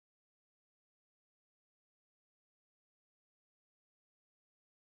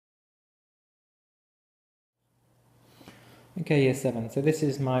Okay, year 7. So this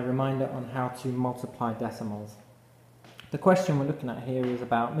is my reminder on how to multiply decimals. The question we're looking at here is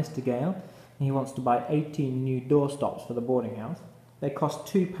about Mr. Gale. He wants to buy 18 new doorstops for the boarding house. They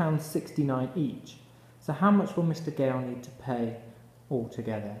cost £2.69 each. So how much will Mr. Gale need to pay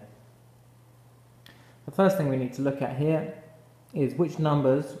altogether? The first thing we need to look at here is which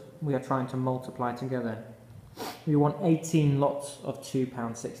numbers we are trying to multiply together. We want 18 lots of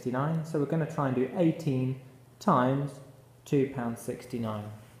 £2.69, so we're going to try and do 18 times £2.69.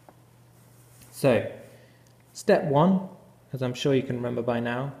 So, step 1, as I'm sure you can remember by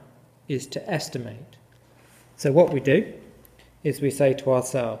now, is to estimate. So what we do is we say to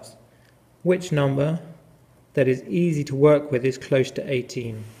ourselves, which number that is easy to work with is close to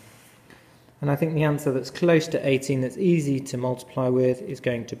 18? And I think the answer that's close to 18, that's easy to multiply with, is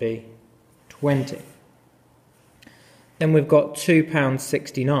going to be 20. Then we've got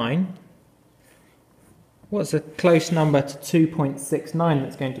 £2.69. What's a close number to 2.69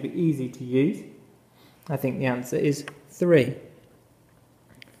 that's going to be easy to use? I think the answer is 3.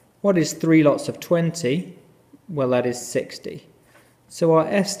 What is 3 lots of 20? Well, that is 60. So our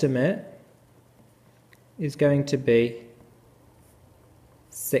estimate is going to be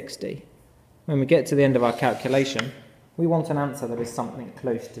 60. When we get to the end of our calculation, we want an answer that is something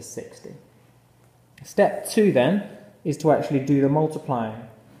close to 60. Step 2 then is to actually do the multiplying.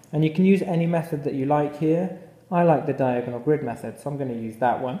 And you can use any method that you like here. I like the diagonal grid method, so I'm going to use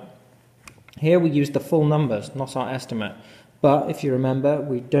that one. Here we use the full numbers, not our estimate. But if you remember,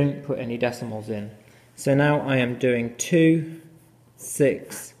 we don't put any decimals in. So now I am doing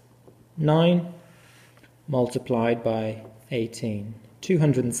 269 multiplied by 18.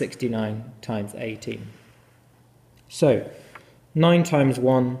 269 times 18. So 9 times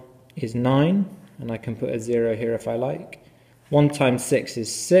 1 is 9, and I can put a 0 here if I like. 1 times 6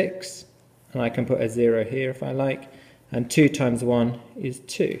 is 6, and I can put a 0 here if I like. And 2 times 1 is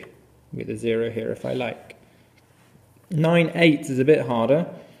 2, with a 0 here if I like. 9 eighths is a bit harder.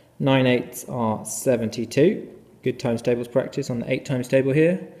 9 eighths are 72. Good times tables practice on the 8 times table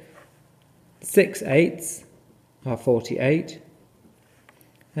here. 6 eighths are 48.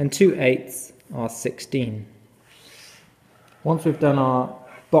 And 2 eighths are 16. Once we've done our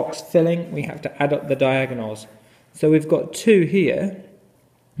box filling, we have to add up the diagonals. So we've got 2 here.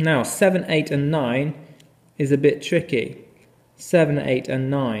 Now 7, 8 and 9 is a bit tricky. 7, 8 and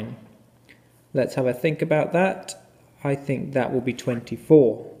 9. Let's have a think about that. I think that will be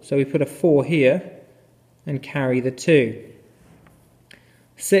 24. So we put a 4 here and carry the 2.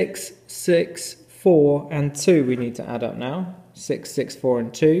 6, 6, 4 and 2 we need to add up now. 6, 6, 4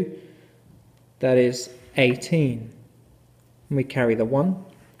 and 2. That is 18. And we carry the 1.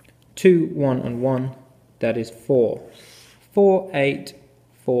 2, 1 and 1. That is 4. 4, 8,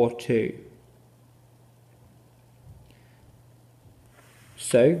 4, 2.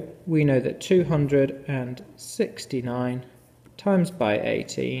 So we know that 269 times by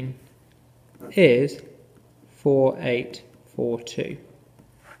 18 is 4842.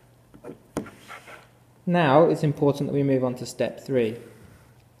 Now it's important that we move on to step 3.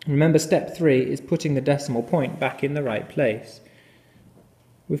 Remember, step 3 is putting the decimal point back in the right place.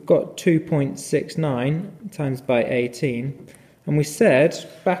 We've got 2.69 times by 18, and we said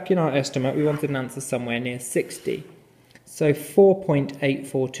back in our estimate we wanted an answer somewhere near 60. So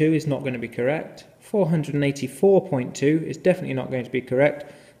 4.842 is not going to be correct. 484.2 is definitely not going to be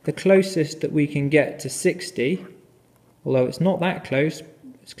correct. The closest that we can get to 60, although it's not that close,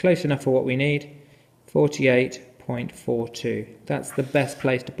 it's close enough for what we need, 48.42. That's the best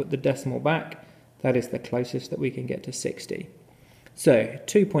place to put the decimal back. That is the closest that we can get to 60. So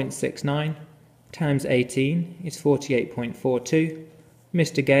 2.69 times 18 is 48.42.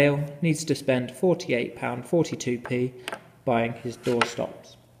 Mr. Gale needs to spend £48.42p buying his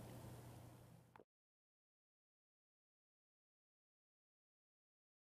doorstops.